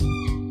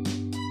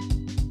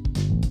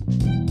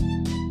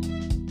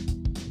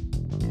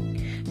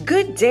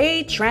Good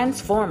day,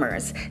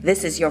 Transformers.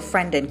 This is your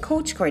friend and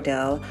coach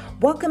Cordell,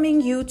 welcoming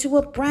you to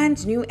a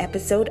brand new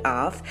episode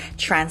of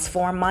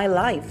Transform My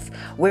Life,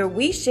 where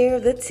we share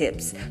the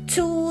tips,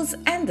 tools,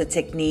 and the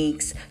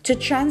techniques to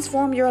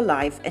transform your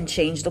life and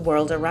change the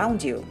world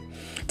around you.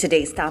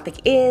 Today's topic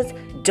is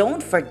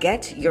don't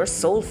forget your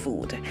soul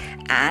food,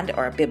 and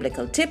our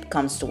biblical tip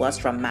comes to us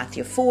from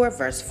Matthew 4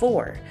 verse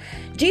 4.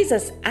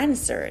 Jesus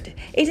answered,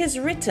 "It is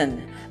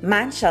written,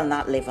 man shall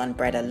not live on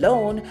bread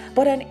alone,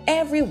 but on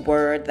every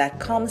word that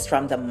comes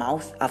from the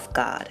mouth of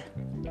God."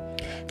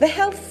 The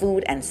health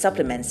food and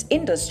supplements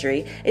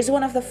industry is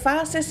one of the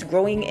fastest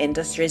growing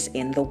industries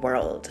in the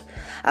world.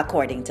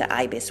 According to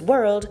IBIS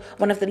World,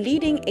 one of the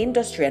leading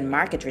industry and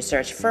market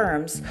research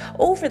firms,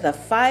 over the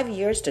 5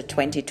 years to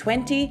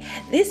 2020,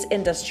 this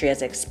industry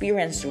has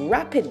experienced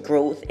rapid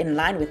growth in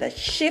line with a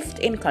shift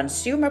in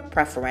consumer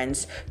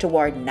preference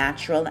toward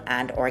natural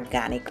and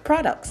organic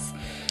products.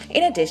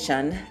 In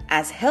addition,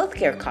 as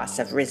healthcare costs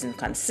have risen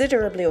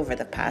considerably over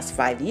the past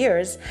 5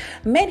 years,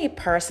 many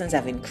persons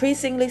have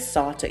increasingly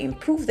sought to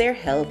improve their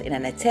health in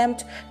an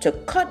attempt to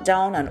cut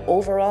down on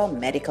overall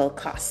medical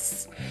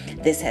costs.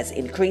 This has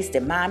increased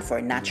demand for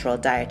natural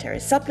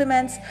dietary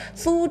supplements,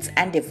 foods,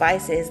 and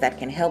devices that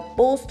can help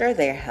bolster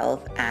their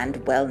health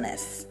and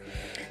wellness.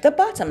 The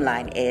bottom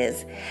line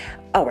is,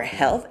 our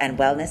health and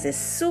wellness is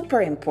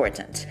super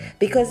important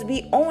because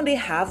we only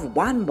have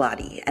one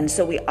body, and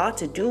so we ought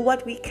to do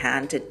what we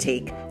can to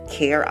take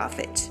care of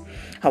it.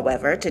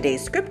 However,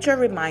 today's scripture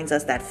reminds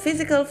us that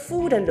physical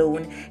food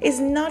alone is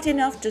not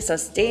enough to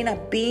sustain a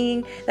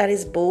being that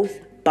is both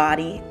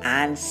body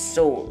and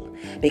soul.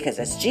 Because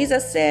as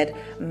Jesus said,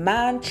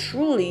 man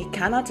truly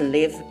cannot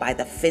live by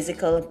the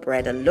physical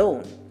bread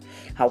alone.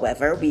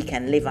 However, we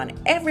can live on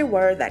every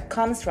word that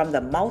comes from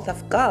the mouth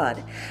of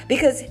God,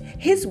 because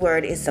His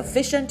word is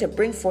sufficient to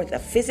bring forth the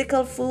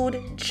physical food,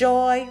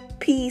 joy,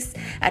 peace,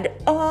 and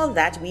all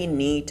that we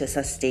need to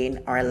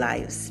sustain our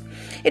lives.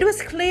 It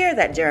was clear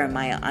that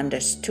Jeremiah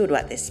understood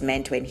what this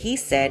meant when he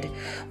said,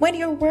 "When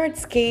your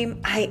words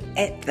came, I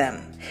ate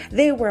them.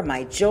 They were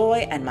my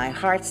joy and my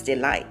heart's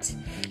delight."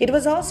 It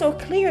was also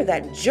clear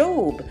that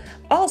Job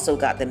also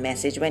got the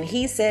message when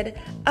he said,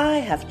 "I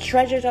have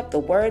treasured up the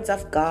words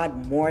of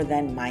God more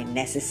than my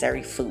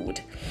necessary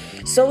food."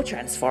 So,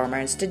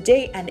 Transformers,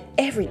 today and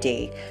every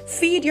day,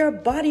 feed your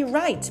body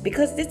right,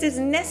 because this is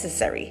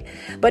necessary.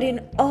 But in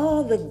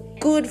all the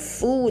good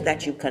food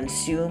that you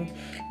consume,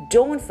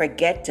 don't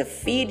forget to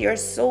feed your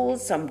soul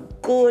some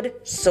good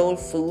soul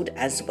food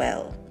as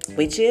well,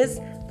 which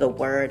is the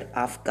Word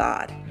of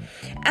God.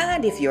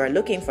 And if you are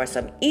looking for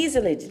some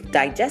easily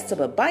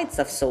digestible bites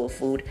of soul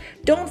food,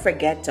 don't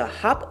forget to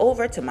hop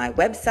over to my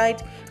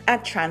website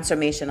at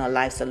Transformational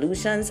Life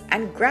Solutions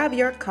and grab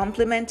your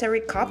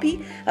complimentary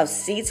copy of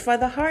Seeds for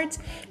the Heart,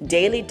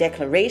 Daily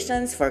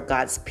Declarations for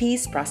God's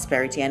Peace,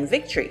 Prosperity, and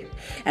Victory.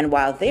 And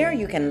while there,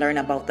 you can learn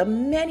about the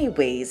many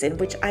ways in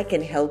which I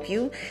can help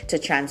you to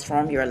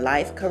transform your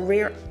life,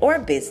 career, or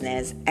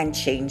business and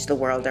change the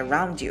world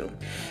around you.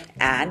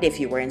 And if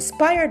you were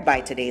inspired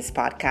by today's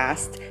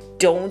podcast,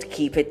 don't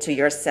keep it to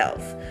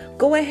yourself.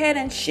 Go ahead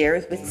and share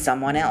it with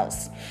someone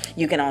else.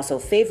 You can also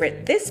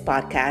favorite this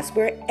podcast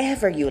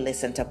wherever you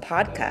listen to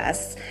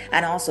podcasts.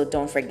 And also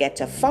don't forget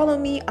to follow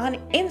me on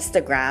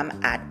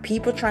Instagram at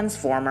People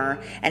Transformer,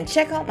 and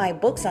check out my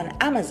books on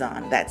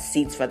Amazon. That's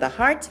Seeds for the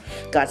Heart,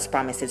 God's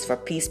Promises for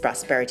Peace,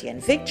 Prosperity,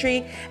 and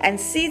Victory, and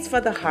Seeds for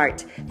the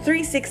Heart,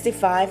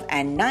 365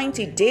 and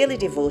 90 daily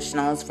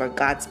devotionals for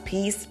God's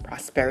peace,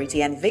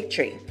 prosperity, and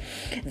victory.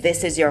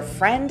 This is your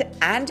friend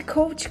and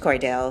coach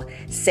Cordell,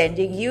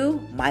 sending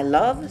you my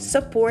love,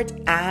 support,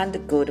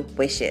 and good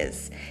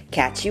wishes.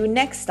 Catch you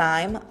next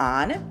time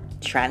on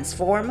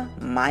Transform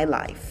My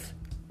Life.